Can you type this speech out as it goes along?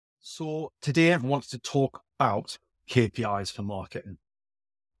So today I wanted to talk about KPIs for marketing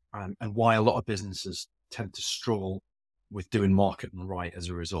and why a lot of businesses tend to struggle with doing marketing right as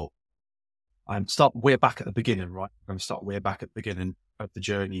a result. Start way back at the beginning, right? I'm going to start way back at the beginning of the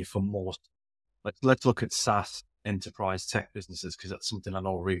journey for most. Let's look at SaaS enterprise tech businesses because that's something I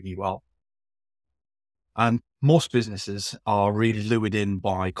know really well. And most businesses are really lured in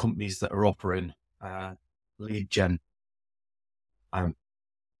by companies that are offering lead gen, um,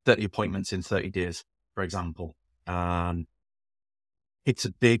 30 appointments in 30 days, for example. And it's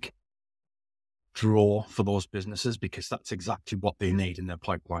a big draw for those businesses because that's exactly what they need in their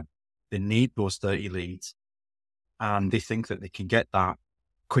pipeline. They need those 30 leads and they think that they can get that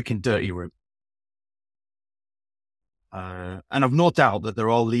quick and dirty route. And I've no doubt that there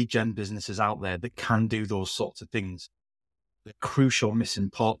are lead gen businesses out there that can do those sorts of things. The crucial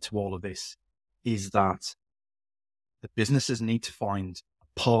missing part to all of this is that the businesses need to find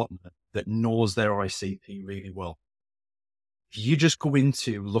a partner that knows their ICP really well. If you just go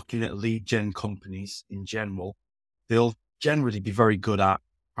into looking at lead gen companies in general, they'll generally be very good at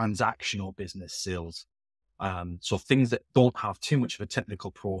transactional business sales. So things that don't have too much of a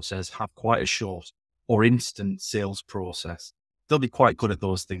technical process, have quite a short or instant sales process. They'll be quite good at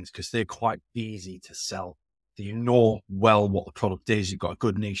those things because they're quite easy to sell. So you know well what the product is. You've got a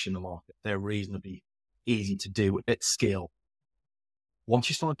good niche in the market. They're reasonably easy to do at scale. Once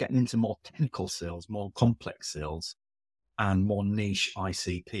you start getting into more technical sales, more complex sales, and more niche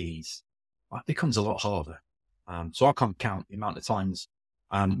ICPs, that becomes a lot harder. So I can't count the amount of times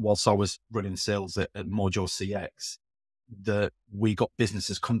whilst I was running sales at Mojo CX that we got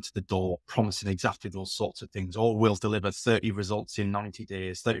businesses come to the door promising exactly those sorts of things. Oh, we'll deliver 30 results in 90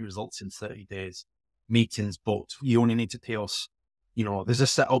 days, 30 results in 30 days, meetings booked. You only need to pay us, there's a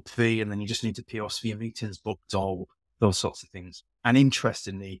setup fee and then you just need to pay us for your meetings booked, or those sorts of things. And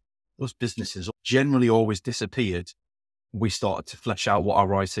interestingly, those businesses generally always disappeared. We started to flesh out what our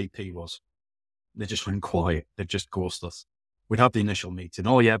ICP was. They just went quiet. They'd just ghost us. We'd have the initial meeting.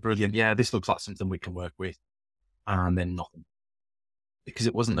 Oh yeah, brilliant. Yeah, this looks like something we can work with. And then nothing. Because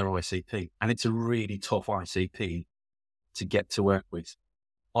it wasn't their ICP. And it's a really tough ICP to get to work with.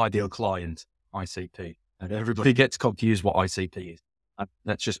 Ideal client, ICP. And everybody gets confused what ICP is.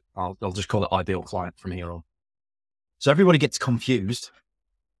 I'll just call it ideal client from here on. So everybody gets confused.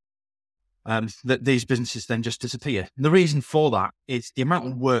 That these businesses then just disappear. And the reason for that is the amount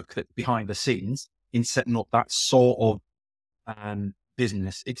of work that's behind the scenes in setting up that sort of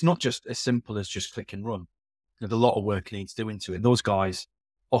business. It's not just as simple as just click and run. There's a lot of work needs doing to it. Those guys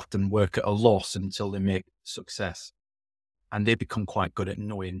often work at a loss until they make success. And they become quite good at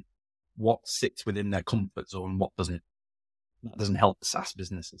knowing what sits within their comfort zone and what doesn't. That doesn't help the SaaS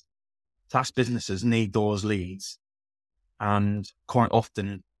businesses. SaaS businesses need those leads. And quite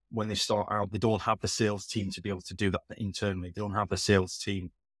often, when they start out, they don't have the sales team to be able to do that internally. They don't have the sales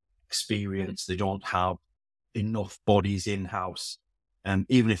team experience. They don't have enough bodies in-house. And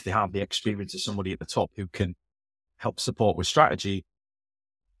even if they have the experience of somebody at the top who can help support with strategy,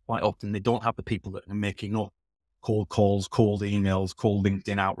 quite often they don't have the people that are making up cold calls, cold emails, cold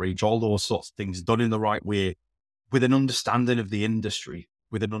LinkedIn outreach, all those sorts of things done in the right way with an understanding of the industry,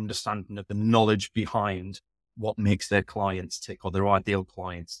 with an understanding of the knowledge behind what makes their clients tick or their ideal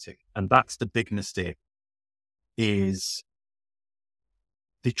clients tick. And that's the big mistake, is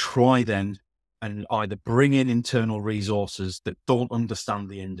they try then and either bring in internal resources that don't understand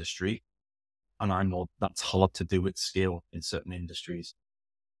the industry. And I know that's hard to do at scale in certain industries.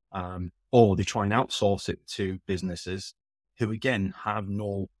 Or they try and outsource it to businesses who again have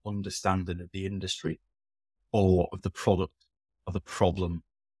no understanding of the industry or of the product or the problem.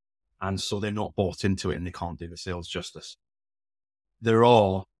 And so they're not bought into it and they can't do the sales justice. There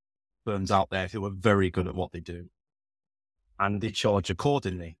are firms out there who are very good at what they do and they charge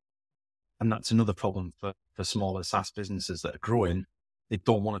accordingly. And that's another problem for smaller SaaS businesses that are growing. They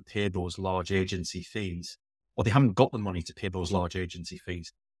don't want to pay those large agency fees, or they haven't got the money to pay those large agency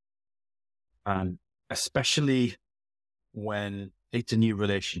fees. And especially when it's a new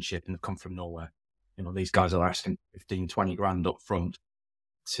relationship and they've come from nowhere. These guys are asking 15, 20 grand up front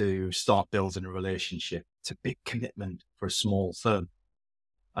to start building a relationship. It's a big commitment for a small firm.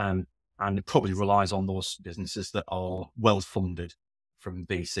 And it probably relies on those businesses that are well funded from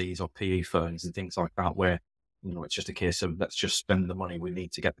VCs or PE firms and things like that, where, it's just a case of let's just spend the money we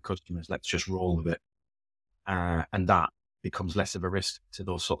need to get the customers. Let's just roll with it. And that becomes less of a risk to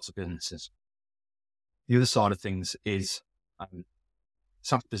those sorts of businesses. The other side of things is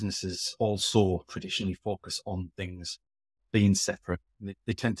SaaS businesses also traditionally focus on things being separate.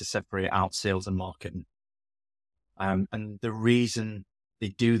 They tend to separate out sales and marketing. And the reason they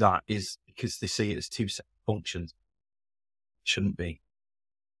do that is because they see it as two separate functions. It shouldn't be.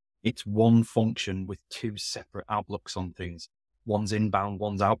 It's one function with two separate outlooks on things. One's inbound,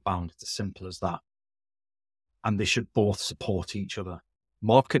 one's outbound. It's as simple as that. And they should both support each other.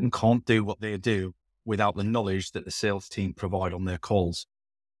 Marketing can't do what they do without the knowledge that the sales team provide on their calls.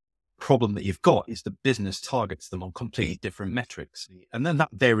 Problem that you've got is the business targets them on completely different metrics. And then that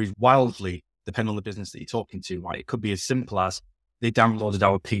varies wildly depending on the business that you're talking to, right? It could be as simple as they downloaded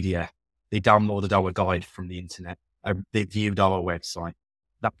our PDF, they downloaded our guide from the internet, they viewed our website.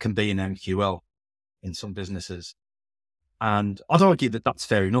 That can be an MQL in some businesses. And I'd argue that that's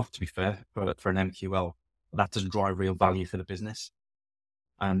fair enough, to be fair, for an MQL. But that doesn't drive real value for the business.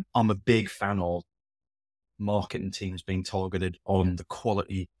 And I'm a big fan of marketing teams being targeted on the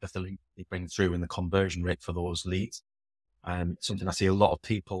quality of the lead they bring through and the conversion rate for those leads. Something I see a lot of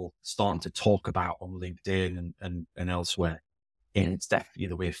people starting to talk about on LinkedIn and elsewhere. And it's definitely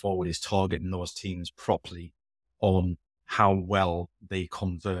the way forward, is targeting those teams properly on how well they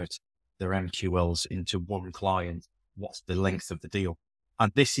convert their MQLs into one client. What's the length of the deal?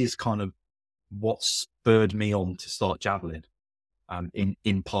 And this is kind of what spurred me on to start Javelin.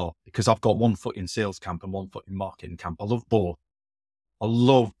 In part, because I've got one foot in sales camp and one foot in marketing camp. I love both. I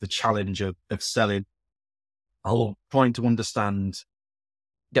love the challenge of selling. I love trying to understand,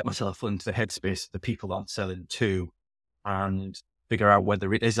 get myself into the headspace of the people that I'm selling to, and figure out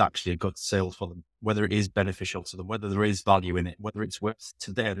whether it is actually a good sale for them, whether it is beneficial to them, whether there is value in it, whether it's worth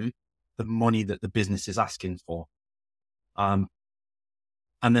to them the money that the business is asking for. And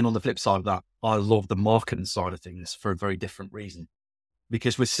then on the flip side of that, I love the marketing side of things for a very different reason.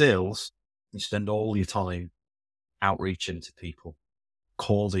 Because with sales, you spend all your time outreaching to people,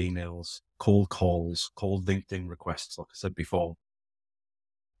 cold emails, cold calls, cold LinkedIn requests, like I said before.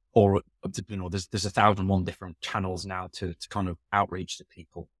 Or, there's 1,001 different channels now to kind of outreach to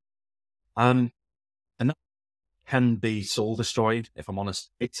people. And that can be soul destroyed, if I'm honest.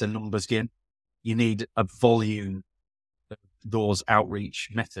 It's a numbers game. You need a volume of those outreach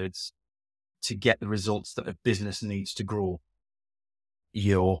methods to get the results that a business needs to grow.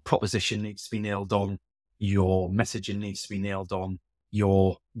 Your proposition needs to be nailed on. Your messaging needs to be nailed on.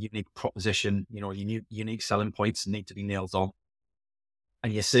 Your unique proposition, your unique selling points need to be nailed on.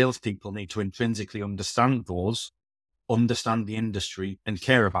 And your salespeople need to intrinsically understand those, understand the industry, and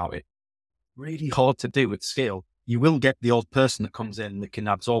care about it. Really hard to do at scale. You will get the odd person that comes in that can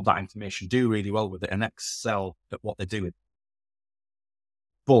absorb that information, do really well with it, and excel at what they're doing.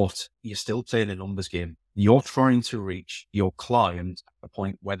 But you're still playing a numbers game. You're trying to reach your client at a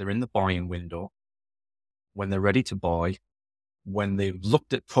point where they're in the buying window, when they're ready to buy, when they've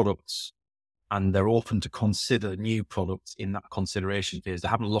looked at products and they're open to consider new products in that consideration phase. They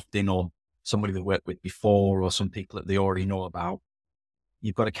haven't looked in on somebody they've worked with before or some people that they already know about.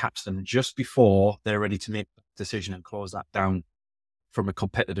 You've got to catch them just before they're ready to make that decision and close that down from a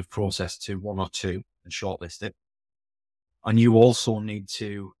competitive process to one or two and shortlist it. And you also need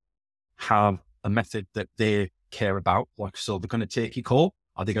to have a method that they care about. Like, so they're going to take your call.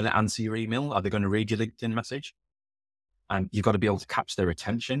 Are they going to answer your email? Are they going to read your LinkedIn message? And you've got to be able to catch their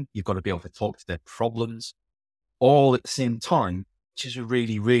attention. You've got to be able to talk to their problems all at the same time, which is a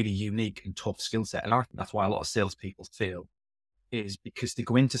really, really unique and tough skill set. And I think that's why a lot of salespeople fail, is because they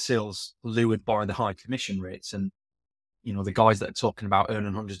go into sales lured by the high commission rates. And, the guys that are talking about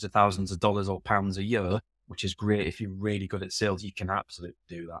earning hundreds of thousands of dollars or pounds a year, which is great. If you're really good at sales, you can absolutely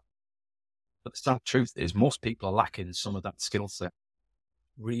do that. But the sad truth is most people are lacking some of that skill set.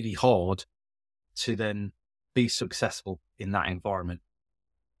 Really hard to then be successful in that environment.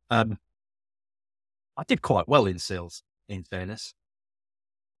 I did quite well in sales, in fairness.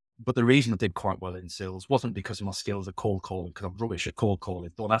 But the reason I did quite well in sales wasn't because of my skills at cold calling, because I'm rubbish at cold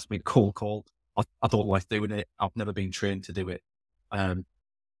calling. Don't ask me to cold call. I don't like doing it. I've never been trained to do it.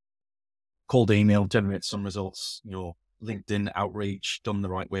 Cold email generates some results. LinkedIn outreach done the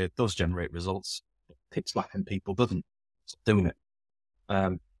right way does generate results. Pitch slapping people doesn't. Stop doing it.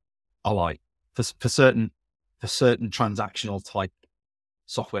 I like for certain transactional type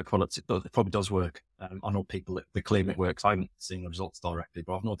software products, it probably does work. I know people that claim it works. I haven't seen the results directly,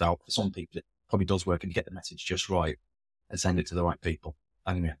 but I've no doubt for some people it probably does work, and you get the message just right and send it to the right people.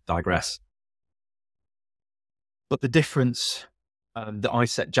 Anyway, digress. But the difference that I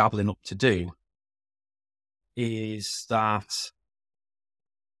set Javelin up to do is that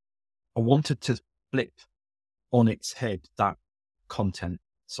I wanted to flip on its head that content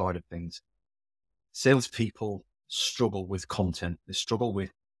side of things. Salespeople struggle with content. They struggle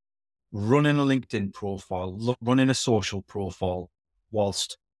with running a LinkedIn profile, running a social profile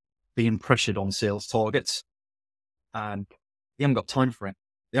whilst being pressured on sales targets. And They haven't got time for it.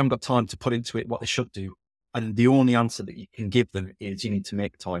 They haven't got time to put into it what they should do. And the only answer that you can give them is you need to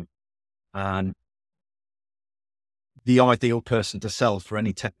make time. And the ideal person to sell for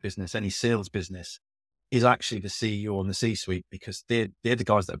any tech business, any sales business, is actually the CEO and the C-suite, because they're the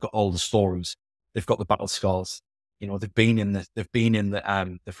guys that have got all the stories. They've got the battle scars. They've been in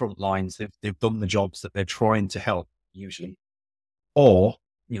the front lines. They've done the jobs that they're trying to help usually, or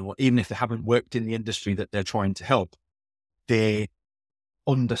even if they haven't worked in the industry that they're trying to help, they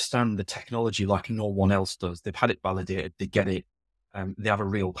understand the technology like no one else does. They've had it validated. They get it. They have a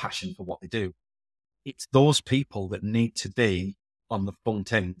real passion for what they do. It's those people that need to be on the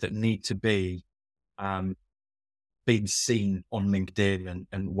front end, that need to be being seen on LinkedIn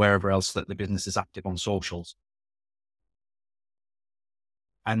and wherever else that the business is active on socials.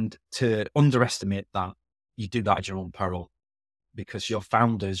 And to underestimate that, you do that at your own peril, because your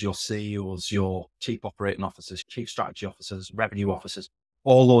founders, your CEOs, your chief operating officers, chief strategy officers, revenue officers,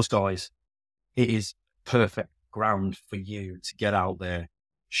 all those guys, it is perfect ground for you to get out there,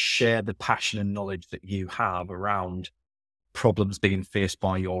 share the passion and knowledge that you have around problems being faced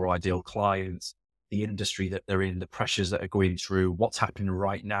by your ideal clients, the industry that they're in, the pressures that are going through, what's happening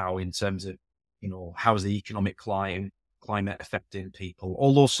right now in terms of, how's the economic climate affecting people,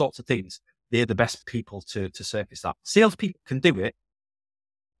 all those sorts of things. They're the best people to surface that. Salespeople can do it,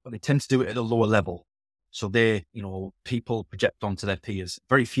 but they tend to do it at a lower level. So people project onto their peers.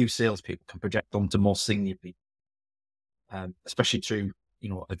 Very few salespeople can project onto more senior people, especially through,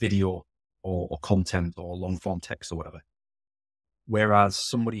 a video or content or long form text or whatever. Whereas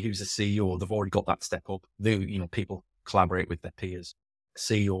somebody who's a CEO, they've already got that step up. People collaborate with their peers. A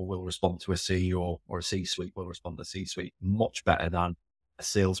CEO will respond to a CEO, or a C-suite will respond to a C-suite much better than a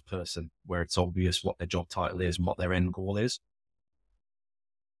salesperson, where it's obvious what their job title is and what their end goal is.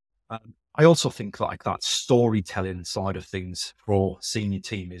 I also think like that storytelling side of things for a senior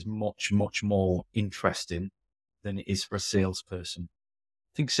team is much, much more interesting than it is for a salesperson.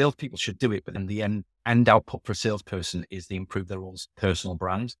 I think salespeople should do it, but then the end output for a salesperson is they improve their own personal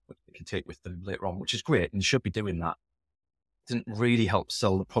brand, which they can take with them later on, which is great, and they should be doing that. It doesn't really help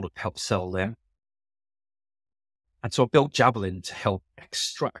sell the product, help sell them. And so I built Javelin to help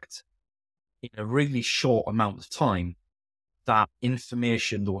extract in a really short amount of time that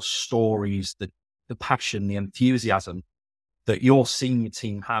information, those stories, the passion, the enthusiasm that your senior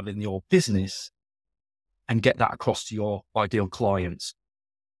team have in your business, and get that across to your ideal clients.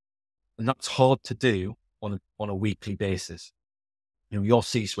 And that's hard to do on a weekly basis. Your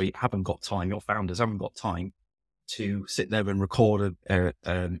C-suite haven't got time, your founders haven't got time to sit there and record a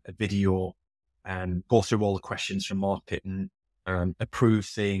video and go through all the questions from marketing, approve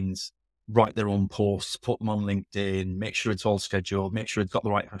things, write their own posts, put them on LinkedIn, make sure it's all scheduled, make sure it's got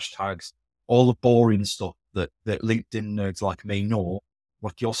the right hashtags, all the boring stuff that LinkedIn nerds like me know.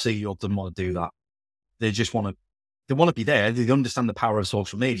 Like, your CEO doesn't want to do that. They just want to be there. They understand the power of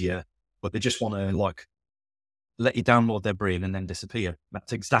social media, but they just want to let you download their brain and then disappear.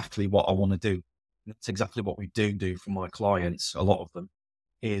 That's exactly what I want to do. That's exactly what we do for my clients. A lot of them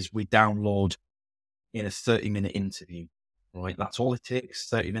is we download in a 30-minute interview, right? That's all it takes,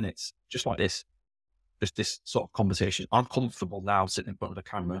 30 minutes, just like this, just this sort of conversation. I'm comfortable now sitting in front of the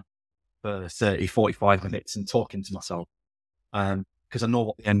camera for 30, 45 minutes and talking to myself, because I know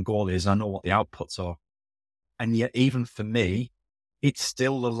what the end goal is. I know what the outputs are. And yet, even for me, it's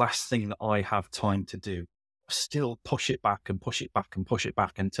still the last thing that I have time to do. I still push it back and push it back and push it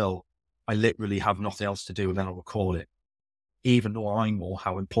back until I literally have nothing else to do, and then I'll record it, even though I know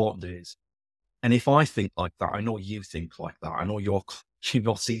how important it is. And if I think like that, I know you think like that. I know your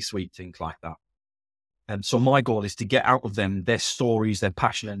C-suite think like that. And so my goal is to get out of them their stories, their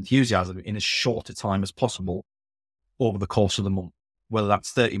passion and enthusiasm in as short a time as possible over the course of the month, whether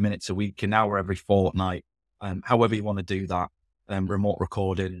that's 30 minutes a week, an hour every fortnight, however you want to do that, remote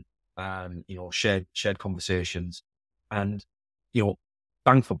recording, shared conversations, and,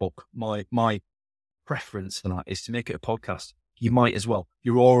 bang for buck. My preference for that is to make it a podcast. You might as well.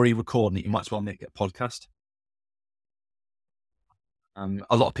 You're already recording it. You might as well make it a podcast.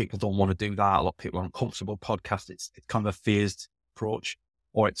 A lot of people don't want to do that. A lot of people are uncomfortable with podcast. It's kind of a phased approach.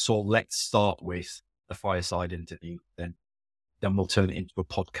 Let's start with a fireside interview, then we'll turn it into a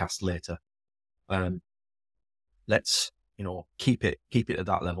podcast later. Let's, keep it at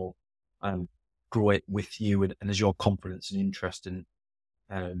that level, grow it with you, and as your confidence and interest and,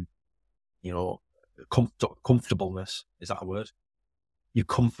 comfortableness, is that a word? Your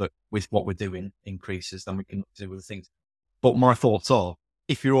comfort with what we're doing increases, then we can do other things. But my thoughts are,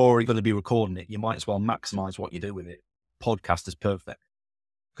 if you're already going to be recording it, you might as well maximize what you do with it. Podcast is perfect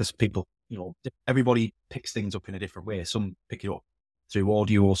because people, everybody picks things up in a different way. Some pick it up through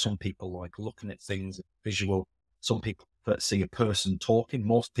audio, or some people like looking at things visual. Some people prefer to see a person talking.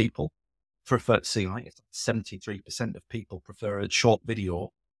 Most people prefer to see, like 73% of people prefer a short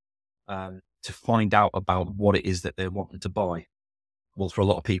video to find out about what it is that they're wanting to buy. Well, for a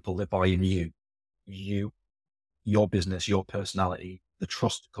lot of people, they're buying you, your business, your personality, the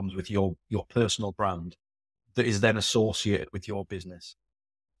trust that comes with your personal brand that is then associated with your business.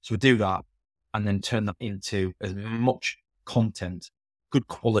 So we do that and then turn that into as much content, good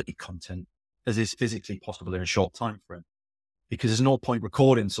quality content, as is physically possible in a short time frame. Because there's no point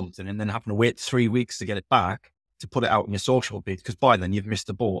recording something and then having to wait 3 weeks to get it back to put it out in your social feed, because by then you've missed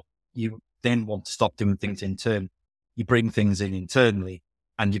the boat. You then want to stop doing things internally. You bring things in internally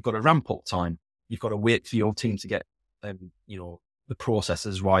and you've got a ramp up time. You've got to wait for your team to get, the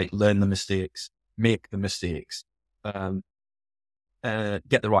processes right, learn the mistakes, make the mistakes, get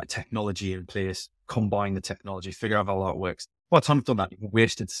the right technology in place, combine the technology, figure out how that works. By the time you've done that, you've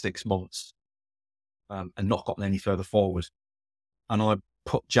wasted 6 months and not gotten any further forward. And I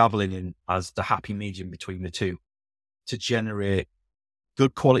put Javelin in as the happy medium between the two to generate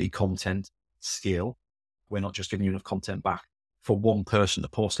good quality content, scale. We're not just giving you enough content back for one person to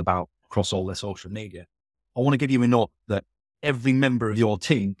post about across all their social media. I want to give you enough that every member of your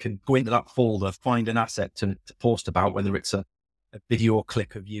team can go into that folder, find an asset to post about, whether it's a video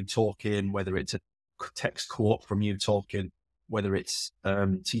clip of you talking, whether it's a text quote from you talking, whether it's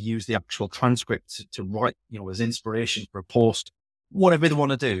to use the actual transcript to write, as inspiration for a post, whatever they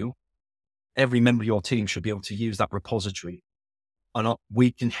want to do. Every member of your team should be able to use that repository, and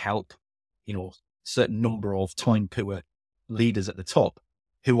we can help, certain number of time poor leaders at the top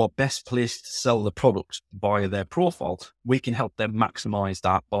who are best placed to sell the product via their profile. We can help them maximize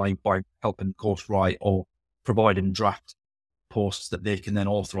that by helping course write or providing draft posts that they can then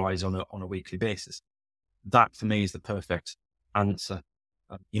authorize on a weekly basis. That for me is the perfect answer.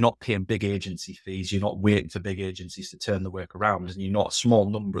 You're not paying big agency fees. You're not waiting for big agencies to turn the work around, and you're not a small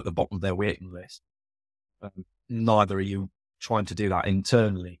number at the bottom of their waiting list. Neither are you trying to do that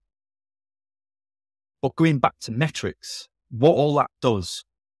internally. But going back to metrics, what all that does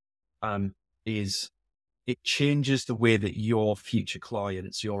is it changes the way that your future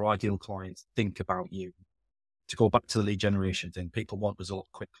clients, your ideal clients, think about you. To go back to the lead generation thing, people want results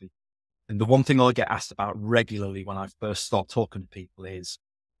quickly. And the one thing I get asked about regularly when I first start talking to people is,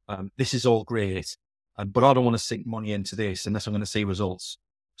 this is all great, but I don't want to sink money into this unless I'm going to see results.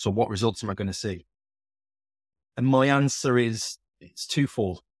 So what results am I going to see? And my answer is, it's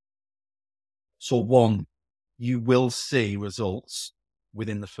twofold. So one, you will see results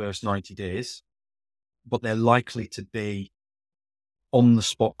within the first 90 days, but they're likely to be on the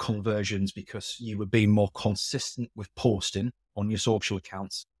spot conversions because you were being more consistent with posting on your social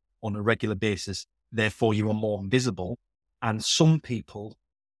accounts on a regular basis. Therefore, you are more visible. And some people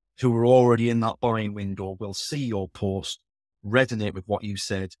who are already in that buying window will see your post, resonate with what you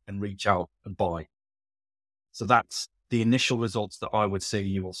said, and reach out and buy. So that's the initial results that I would say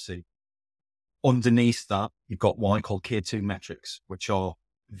you will see. Underneath that, you've got what I call K2 metrics, which are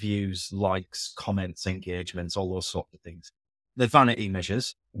views, likes, comments, engagements, all those sorts of things. They're vanity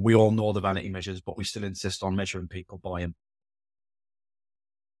measures. We all know the vanity measures, but we still insist on measuring people by them.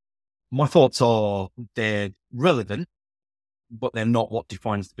 My thoughts are they're relevant, but they're not what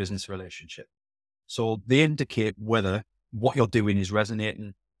defines the business relationship. So they indicate whether what you're doing is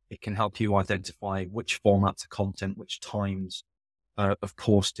resonating. It can help you identify which formats of content, which times of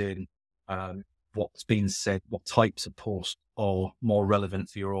posting, what's being said, what types of posts are more relevant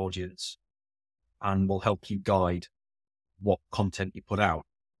for your audience, and will help you guide what content you put out.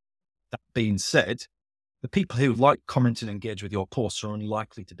 That being said, the people who like, comment, and engage with your posts are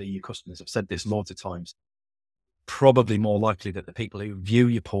unlikely to be your customers. I've said this loads of times. Probably more likely that the people who view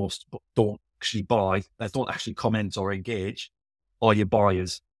your post but don't actually buy, don't actually comment or engage, are your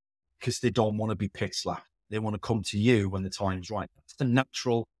buyers, because they don't want to be pit slapped. They want to come to you when the time's right. That's the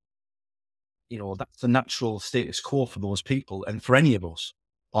natural, that's the natural status quo for those people. And for any of us,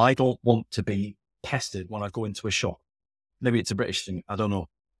 I don't want to be pestered when I go into a shop. Maybe it's a British thing. I don't know.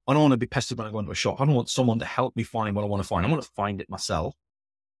 I don't want to be pestered when I go into a shop. I don't want someone to help me find what I want to find. I want to find it myself.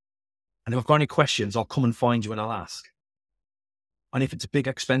 And if I've got any questions, I'll come and find you and I'll ask. And if it's a big,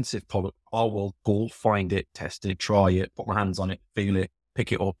 expensive product, I will go find it, test it, try it, put my hands on it, feel it,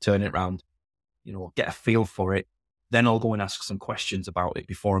 pick it up, turn it around, get a feel for it. Then I'll go and ask some questions about it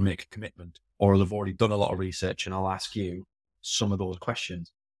before I make a commitment. Or I'll have already done a lot of research and I'll ask you some of those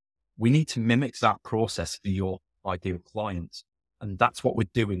questions. We need to mimic that process for your ideal clients. And that's what we're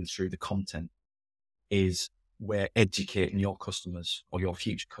doing through the content, is we're educating your customers or your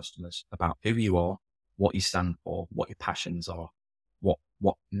future customers about who you are, what you stand for, what your passions are,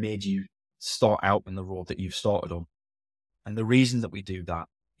 what made you start out on the road that you've started on. And the reason that we do that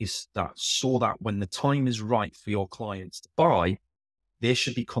is that so that when the time is right for your clients to buy, they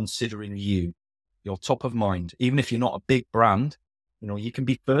should be considering you. You're top of mind. Even if you're not a big brand, you can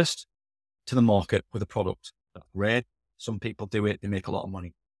be first to the market with a product. That's rare. Some people do it. They make a lot of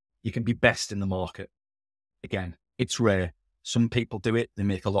money. You can be best in the market. Again, it's rare. Some people do it. They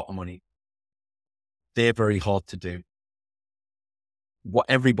make a lot of money. They're very hard to do. What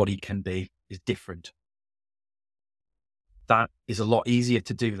everybody can be is different. That is a lot easier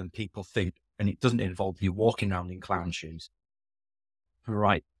to do than people think. And it doesn't involve you walking around in clown shoes.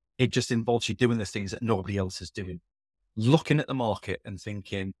 Right. It just involves you doing the things that nobody else is doing. Looking at the market and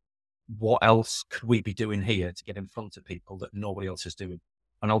thinking, what else could we be doing here to get in front of people that nobody else is doing?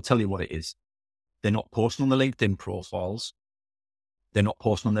 And I'll tell you what it is. They're not posting on the LinkedIn profiles. They're not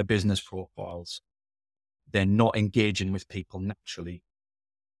posting on their business profiles. They're not engaging with people naturally.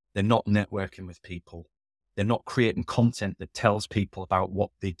 They're not networking with people. They're not creating content that tells people about what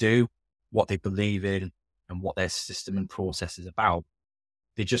they do, what they believe in, and what their system and process is about.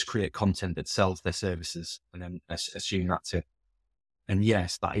 They just create content that sells their services and then assume that's it. And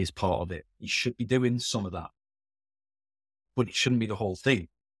yes, that is part of it. You should be doing some of that, but it shouldn't be the whole thing.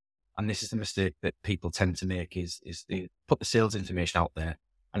 And this is the mistake that people tend to make is they put the sales information out there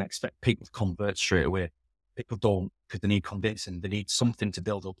and expect people to convert straight away. People don't, because they need convincing. They need something to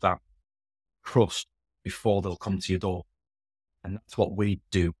build up that trust before they'll come to your door. And that's what we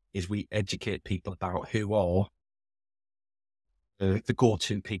do, is we educate people about who are the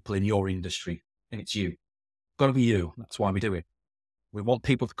go-to people in your industry. And it's you. Got to be you. That's why we do it. We want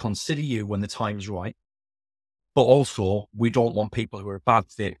people to consider you when the time's right. But also, we don't want people who are a bad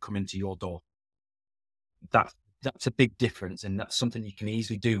fit coming to your door. That's a big difference. And that's something you can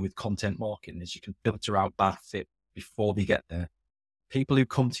easily do with content marketing, is you can filter out bad fit before they get there. People who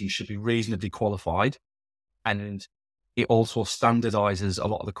come to you should be reasonably qualified. And it also standardizes a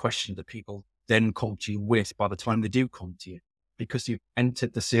lot of the questions that people then come to you with by the time they do come to you, because you've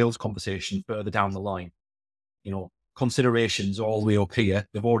entered the sales conversation further down the line. Considerations all the way up here.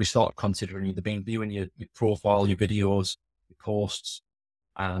 They've already started considering you. They've been viewing your profile, your videos, your posts.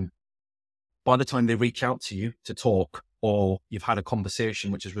 By the time they reach out to you to talk, or you've had a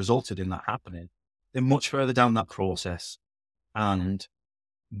conversation which has resulted in that happening, they're much further down that process and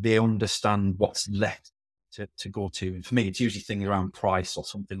they understand what's left to go to. And for me, it's usually things around price or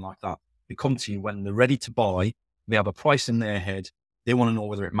something like that. They come to you when they're ready to buy. They have a price in their head. They want to know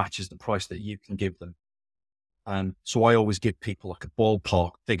whether it matches the price that you can give them. So I always give people like a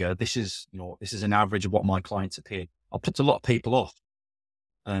ballpark figure. This is an average of what my clients are paying. I'll put a lot of people off.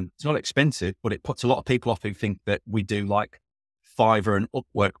 It's not expensive, but it puts a lot of people off who think that we do like Fiverr and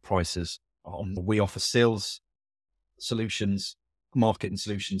Upwork prices. We offer sales solutions, marketing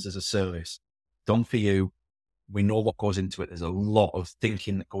solutions as a service done for you. We know what goes into it. There's a lot of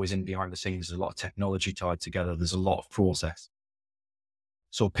thinking that goes in behind the scenes. There's a lot of technology tied together. There's a lot of process.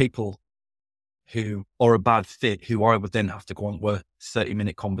 So people who are a bad fit, who I would then have to go on a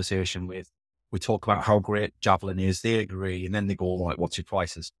 30-minute conversation with, we talk about how great Javelin is. They agree. And then they go, right, what's your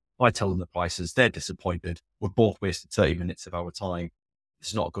prices? I tell them the prices. They're disappointed. We're both wasted 30 minutes of our time.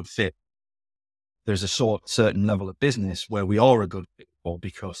 It's not a good fit. There's a certain level of business where we are a good fit for,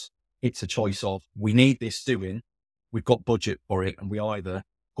 because it's a choice of, we need this doing, we've got budget for it, and we either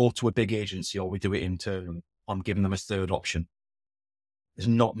go to a big agency or we do it internally. I'm giving them a third option. There's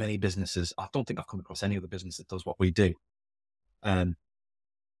not many businesses. I don't think I've come across any other business that does what we do.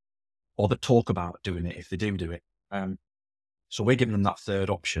 Or that talk about doing it if they do it. So we're giving them that third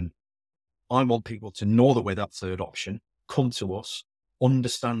option. I want people to know that we're that third option, come to us,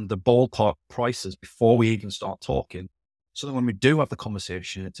 understand the ballpark prices before we even start talking. So that when we do have the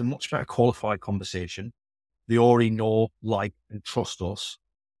conversation, it's a much better qualified conversation. They already know, like, and trust us.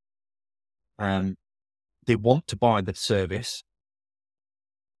 They want to buy the service.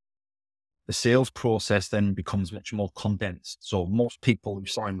 The sales process then becomes much more condensed. So most people who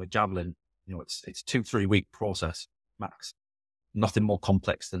sign with Javelin, it's 2-3 week process max. Nothing more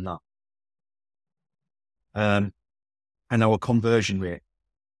complex than that. And our conversion rate,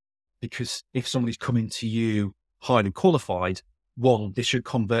 because if somebody's coming to you highly qualified, one, they should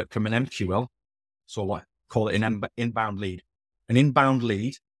convert from an MQL. So like call it an inbound lead. An inbound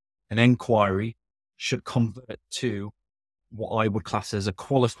lead, an inquiry, should convert to what I would class as a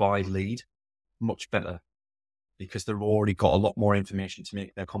qualified lead much better, because they've already got a lot more information to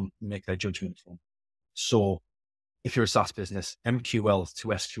make their judgment from. So if you're a SaaS business, MQL to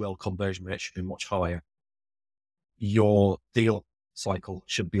SQL conversion rate should be much higher. your deal cycle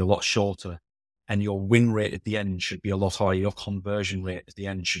should be a lot shorter, and your win rate at the end should be a lot higher. Your conversion rate at the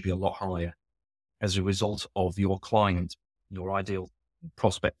end should be a lot higher as a result of your client, your ideal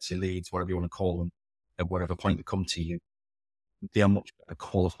prospects, your leads, whatever you want to call them, at whatever point they come to you. They are much better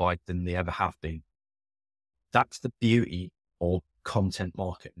qualified than they ever have been. That's the beauty of content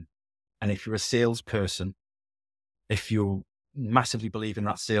marketing. And if you're a salesperson, if you massively believe in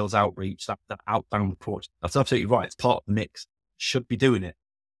that sales outreach, that outbound approach, that's absolutely right. It's part of the mix. Should be doing it.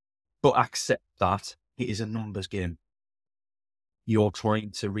 But accept that it is a numbers game. You're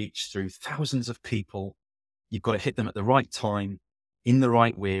trying to reach through thousands of people. You've got to hit them at the right time, in the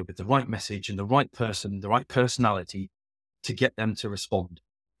right way, with the right message and the right person, the right personality to get them to respond.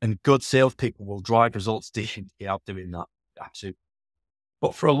 And good salespeople will drive results day in, day out doing that. Absolutely.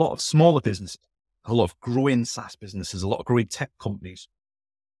 But for a lot of smaller businesses, a lot of growing SaaS businesses, a lot of growing tech companies,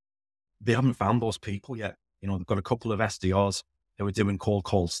 they haven't found those people yet. They've got a couple of SDRs who are doing cold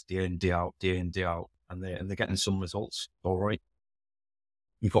calls day in, day out, day in, day out, and they're getting some results. All right.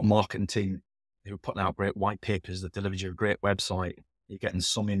 You've got marketing team who are putting out great white papers that deliver you a great website. You're getting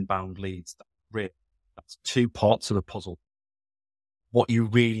some inbound leads. That's great. That's two parts of the puzzle. What you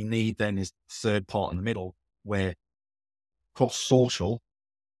really need then is the third part in the middle, where across social,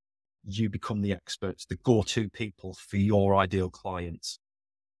 you become the experts, the go-to people for your ideal clients.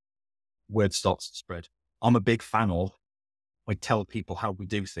 Word starts to spread. I'm a big fan of, I tell people how we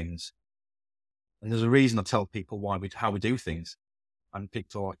do things. And there's a reason I tell people how we do things. And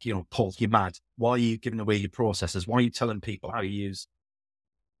people are like, Paul, you're mad. Why are you giving away your processes? Why are you telling people how you use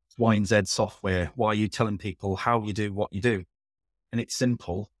Y and Z software? Why are you telling people how you do what you do? And it's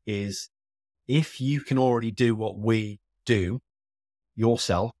simple, is if you can already do what we do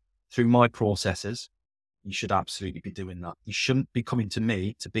yourself through my processes, you should absolutely be doing that. You shouldn't be coming to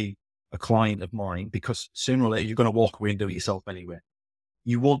me to be a client of mine, because sooner or later you're going to walk away and do it yourself anyway.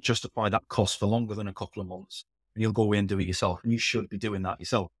 You won't justify that cost for longer than a couple of months, and you'll go away and do it yourself. And you should be doing that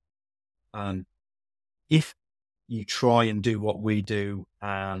yourself. And if you try and do what we do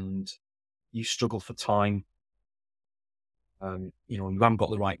and you struggle for time, you haven't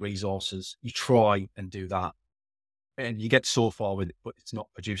got the right resources, you try and do that, and you get so far with it, but it's not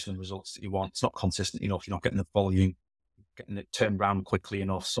producing the results that you want. It's not consistent enough. You're not getting the volume, getting it turned around quickly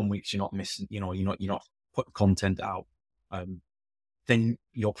enough. Some weeks you're not missing, you're not putting content out. Then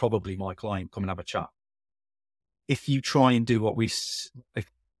you're probably my client. Come and have a chat. If you try and do what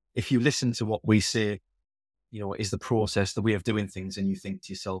if you listen to what we say, is the process, the way of doing things, and you think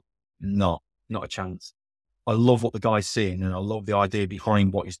to yourself, no, not a chance. I love what the guy's saying, and I love the idea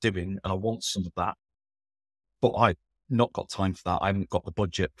behind what he's doing, and I want some of that, but I've not got time for that. I haven't got the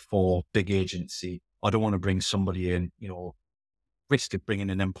budget for big agency. I don't want to bring somebody in, risk of bringing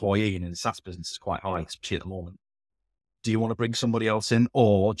an employee in the SaaS business is quite high, especially at the moment. Do you want to bring somebody else in,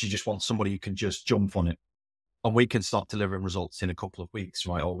 or do you just want somebody who can just jump on it? And we can start delivering results in a couple of weeks,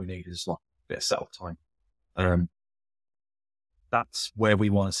 right? All we need is like a bit of setup time. That's where we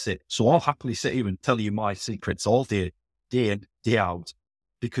want to sit. So I'll happily sit here and tell you my secrets all day in, day out,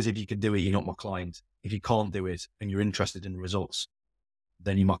 because if you can do it, you're not my client. If you can't do it and you're interested in the results,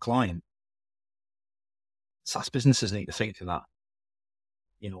 then you're my client. SaaS businesses need to think of that.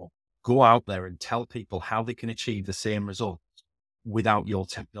 Go out there and tell people how they can achieve the same results without your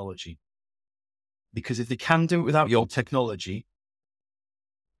technology. Because if they can do it without your technology,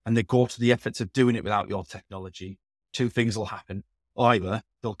 and they go to the efforts of doing it without your technology, two things will happen. Either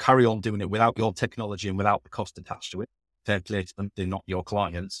they'll carry on doing it without your technology and without the cost attached to it. Fair play to them, they're not your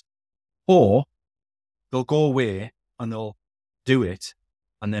clients. Or they'll go away and they'll do it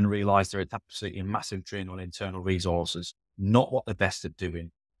and then realize they're absolutely a massive drain on internal resources, not what they're best at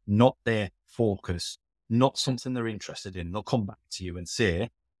doing, not their focus, not something they're interested in. They'll come back to you and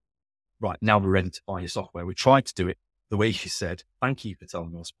say, right, now we're ready to buy your software. We tried to do it the way you said. Thank you for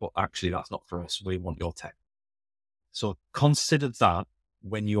telling us, but actually that's not for us. We want your tech. So consider that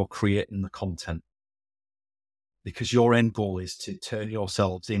when you're creating the content, because your end goal is to turn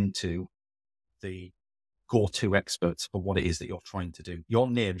yourselves into the go-to experts for what it is that you're trying to do. Your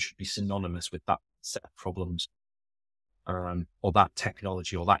name should be synonymous with that set of problems, or that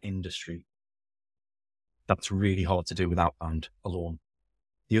technology or that industry. That's really hard to do with outbound alone.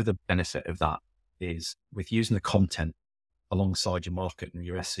 The other benefit of that is with using the content alongside your marketing,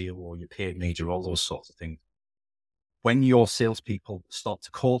 your SEO or your paid media, all those sorts of things. When your salespeople start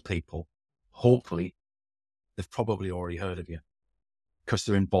to call people, hopefully they've probably already heard of you because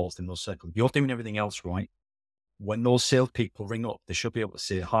they're involved in those circles. You're doing everything else right. When those salespeople ring up, they should be able to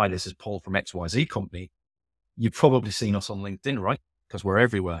say, hi, this is Paul from XYZ company. You've probably seen us on LinkedIn, right? Because we're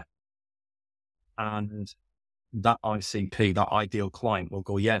everywhere. And that ICP, that ideal client will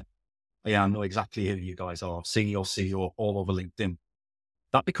go, yeah, yeah, I know exactly who you guys are. I've seen your CEO all over LinkedIn.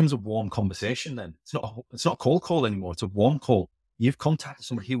 That becomes a warm conversation then. It's not a cold call anymore. It's a warm call. You've contacted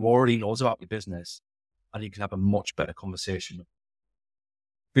somebody who already knows about your business, and you can have a much better conversation.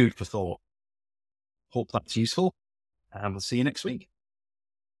 Food for thought. Hope that's useful, and we'll see you next week.